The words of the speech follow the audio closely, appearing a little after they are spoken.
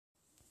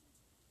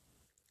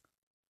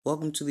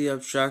Welcome to the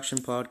Abstraction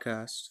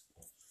Podcast.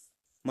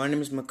 My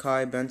name is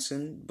Makai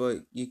Benson, but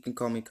you can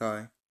call me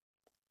Kai.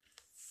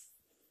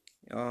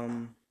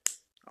 Um,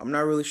 I'm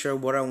not really sure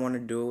what I want to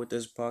do with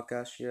this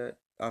podcast yet.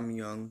 I'm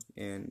young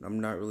and I'm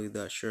not really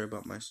that sure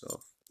about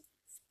myself.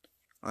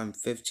 I'm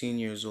 15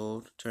 years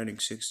old, turning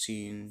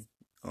 16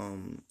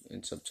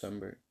 in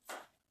September.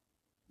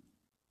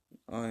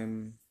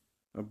 I'm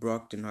a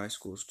Brockton High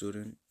School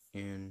student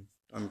and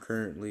I'm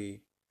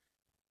currently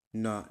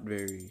not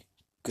very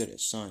good at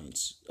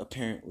science,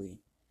 apparently.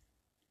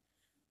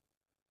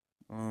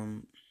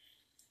 Um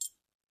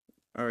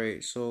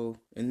Alright, so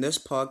in this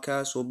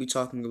podcast, we'll be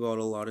talking about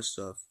a lot of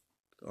stuff.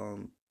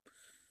 Um,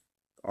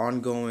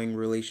 Ongoing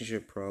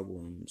relationship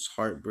problems,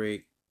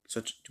 heartbreak,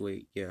 such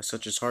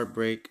as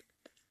heartbreak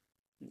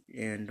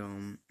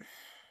and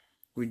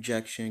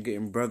rejection,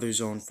 getting brother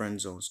zone, friend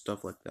zone,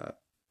 stuff like that,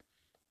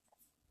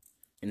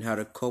 and how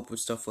to cope with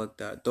stuff like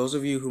that. Those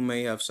of you who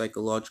may have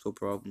psychological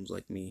problems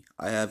like me,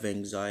 I have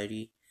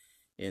anxiety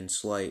and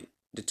slight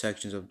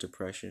detections of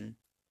depression,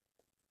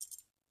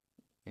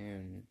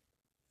 and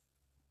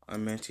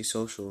I'm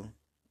antisocial.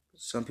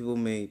 Some people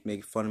may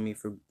make fun of me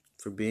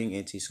for being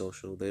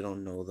antisocial. They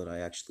don't know that I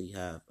actually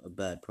have a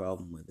bad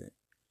problem with it.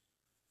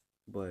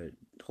 But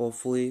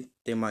hopefully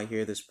they might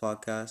hear this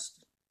podcast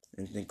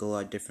and think a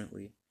lot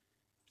differently.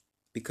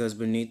 Because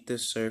beneath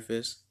this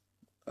surface,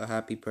 a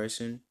happy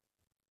person,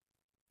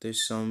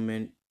 there's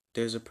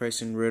there's a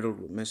person riddled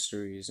with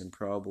mysteries and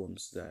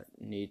problems that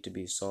need to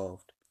be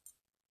solved.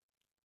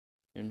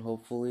 And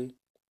hopefully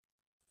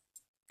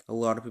a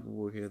lot of people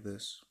will hear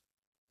this.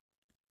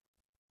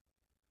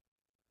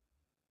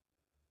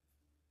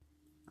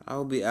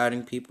 I'll be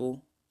adding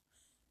people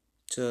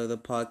to the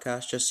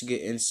podcast just to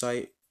get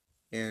insight,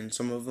 and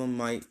some of them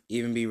might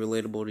even be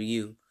relatable to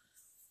you.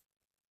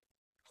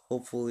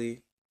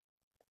 Hopefully,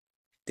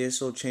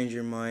 this will change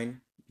your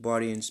mind,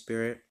 body, and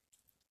spirit.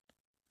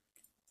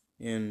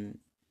 And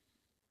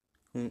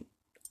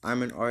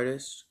I'm an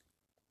artist.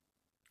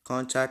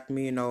 Contact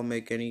me, and I'll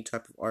make any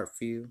type of art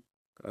for you.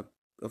 Uh,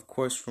 of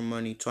course, for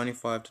money,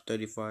 $25 to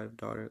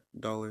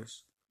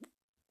 $35.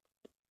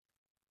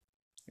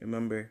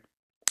 Remember,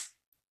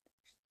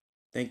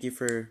 thank you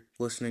for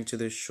listening to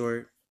this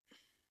short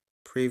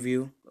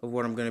preview of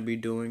what I'm gonna be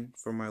doing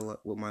for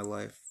with my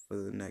life for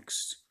the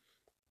next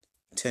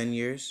 10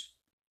 years.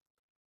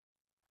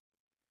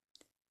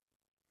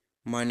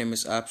 My name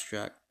is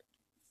Abstract.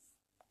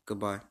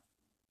 Goodbye.